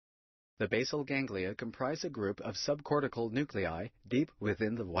The basal ganglia comprise a group of subcortical nuclei deep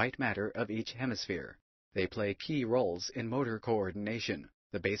within the white matter of each hemisphere. They play key roles in motor coordination.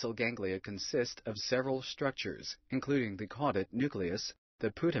 The basal ganglia consist of several structures, including the caudate nucleus, the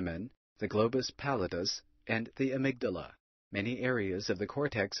putamen, the globus pallidus, and the amygdala. Many areas of the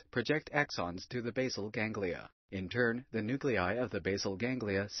cortex project axons to the basal ganglia. In turn, the nuclei of the basal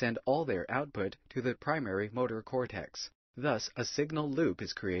ganglia send all their output to the primary motor cortex. Thus, a signal loop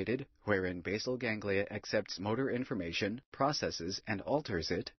is created wherein basal ganglia accepts motor information, processes and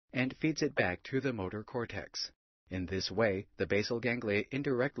alters it, and feeds it back to the motor cortex. In this way, the basal ganglia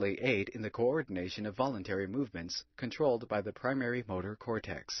indirectly aid in the coordination of voluntary movements controlled by the primary motor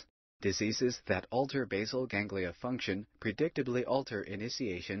cortex. Diseases that alter basal ganglia function predictably alter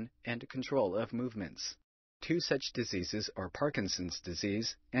initiation and control of movements. Two such diseases are Parkinson's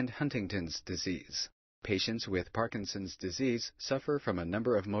disease and Huntington's disease. Patients with Parkinson's disease suffer from a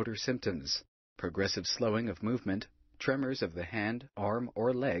number of motor symptoms: progressive slowing of movement, tremors of the hand, arm,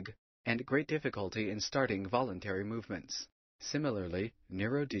 or leg, and great difficulty in starting voluntary movements. Similarly,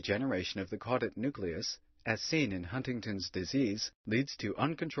 neurodegeneration of the caudate nucleus, as seen in Huntington's disease, leads to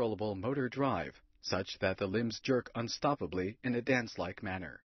uncontrollable motor drive, such that the limbs jerk unstoppably in a dance-like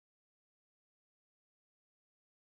manner.